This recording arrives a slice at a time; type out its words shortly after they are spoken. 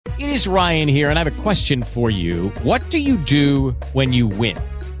It is Ryan here, and I have a question for you. What do you do when you win?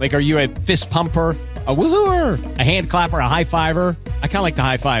 Like, are you a fist pumper, a woohooer, a hand clapper, a high fiver? I kind of like the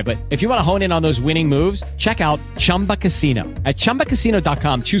high five, but if you want to hone in on those winning moves, check out Chumba Casino. At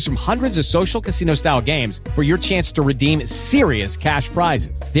ChumbaCasino.com, choose from hundreds of social casino-style games for your chance to redeem serious cash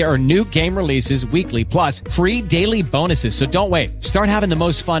prizes. There are new game releases weekly, plus free daily bonuses. So don't wait. Start having the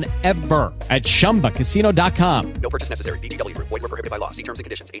most fun ever at ChumbaCasino.com. No purchase necessary. VGW. Void where prohibited by law. See terms and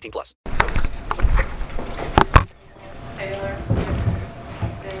conditions. 18 plus. Taylor.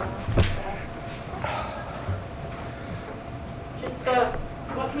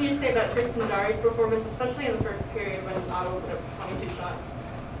 What can you say about Tristan Dari's performance, especially in the first period when Ottawa put up 22 shots?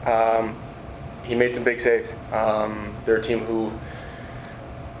 He made some big saves. They're a team who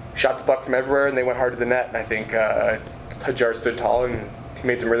shot the puck from everywhere and they went hard to the net. And I think Hajar stood tall and he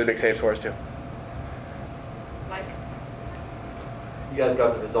made some really big saves for us too. Mike? You guys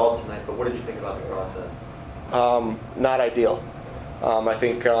got the result tonight, but what did you think about the process? Not ideal. I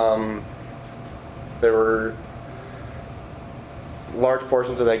think there were large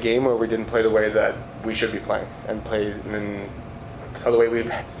portions of that game where we didn't play the way that we should be playing and play in the way we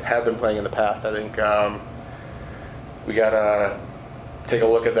have been playing in the past. I think we got to take a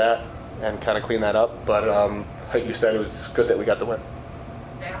look at that and kind of clean that up. But like you said, it was good that we got the win.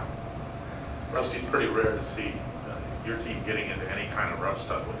 Yeah. Rusty, it's pretty rare to see your team getting into any kind of rough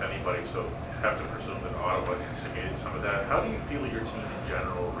stuff with anybody, so you have to presume that Ottawa instigated some of that. How do you feel your team in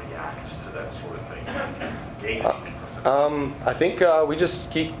general reacts to that sort of thing? Can you gain anything from it? I think we just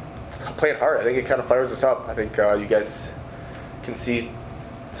keep playing hard. I think it kind of fires us up. I think you guys can see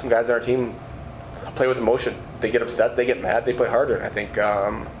some guys on our team play with emotion. They get upset, they get mad, they play harder. And I think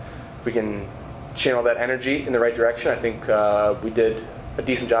if we can channel that energy in the right direction, I think we did a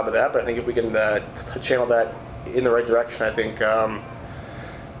decent job of that. But I think if we can channel that in the right direction, I think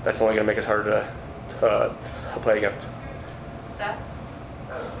that's only going to make us harder to play against. Steph?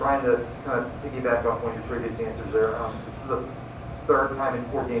 Brian, to kind of piggyback off one of your previous answers there, this is the third time in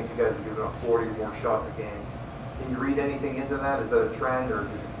 4 games you guys have given up 40 or more shots a game. Can you read anything into that? Is that a trend, or is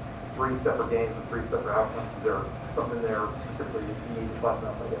it just 3 separate games with 3 separate outcomes? Is there something there specifically that you need to button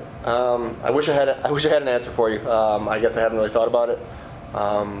up, I guess? I wish I had an answer for you. I guess I haven't really thought about it.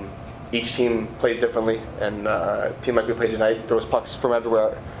 Each team plays differently, and a team like we played tonight throws pucks from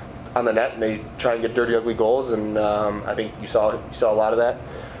everywhere on the net, and they try and get dirty, ugly goals. And I think you saw a lot of that.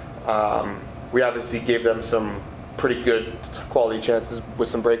 We obviously gave them some pretty good quality chances with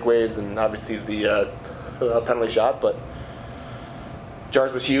some breakaways, and obviously the penalty shot. But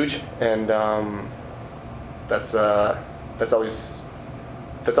Jars was huge, and that's always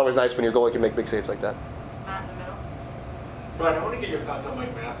nice when your goalie can make big saves like that. Matt in the middle. Brian, I want to get your thoughts on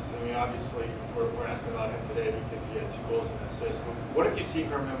Mike Matheson. I mean, obviously, we're asking about him today because he had 2 goals and assists. But what have you seen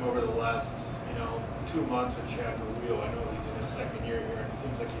from him over the last, 2 months with Chad Ruhwedel? I know he's in his 2nd year here, and it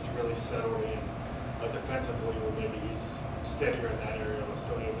seems like he's really settled in defensively, where maybe he's steadier in that area, but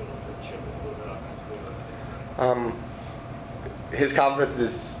still able to chip in a little bit offensively. His confidence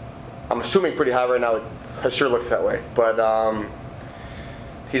is, I'm assuming, pretty high right now. It sure looks that way. But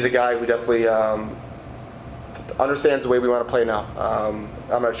he's a guy who definitely understands the way we want to play now.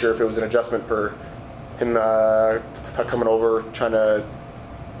 I'm not sure if it was an adjustment for him coming over, trying to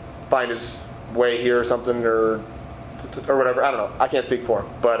find his way here or something, or whatever. I don't know. I can't speak for him.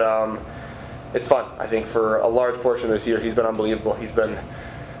 But it's fun. I think for a large portion of this year, he's been unbelievable. He's been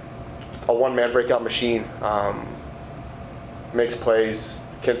a one-man breakout machine. Makes plays,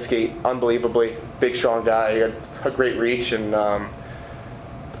 can skate unbelievably. Big, strong guy. He had a great reach, and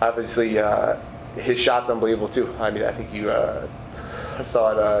obviously his shot's unbelievable too. I mean, I think you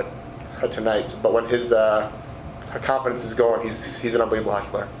saw it tonight. But when his confidence is going, he's an unbelievable hockey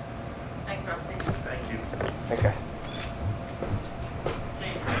player. Thanks, Rusty. Thank you. Thanks, guys.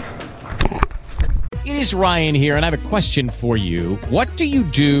 It is Ryan here, and I have a question for you. What do you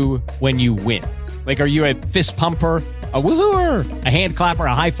do when you win? Like, are you a fist pumper, a woohooer, a hand clapper,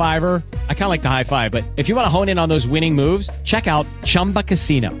 a high fiver? I kind of like the high five, but if you want to hone in on those winning moves, check out Chumba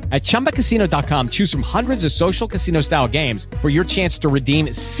Casino. At ChumbaCasino.com, choose from hundreds of social casino-style games for your chance to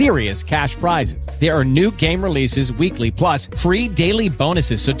redeem serious cash prizes. There are new game releases weekly, plus free daily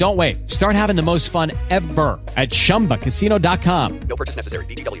bonuses. So don't wait. Start having the most fun ever at ChumbaCasino.com. No purchase necessary.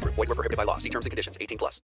 VGW. Void where prohibited by law. See terms and conditions. 18 plus.